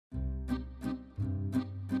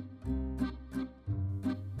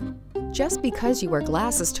Just because you wear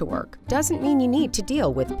glasses to work doesn't mean you need to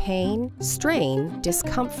deal with pain, strain,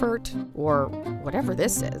 discomfort, or whatever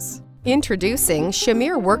this is. Introducing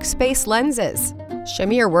Shamir Workspace lenses.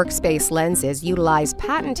 Shamir Workspace lenses utilize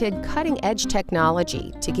patented cutting-edge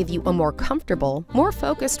technology to give you a more comfortable, more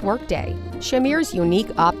focused workday. Shamir's unique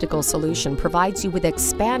optical solution provides you with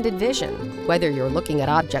expanded vision, whether you're looking at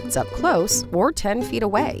objects up close or 10 feet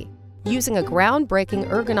away. Using a groundbreaking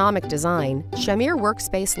ergonomic design, Shamir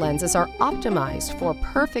Workspace lenses are optimized for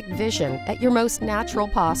perfect vision at your most natural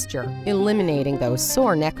posture, eliminating those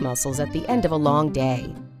sore neck muscles at the end of a long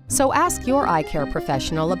day. So ask your eye care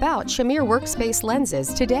professional about Shamir Workspace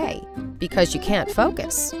lenses today, because you can't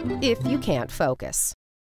focus if you can't focus.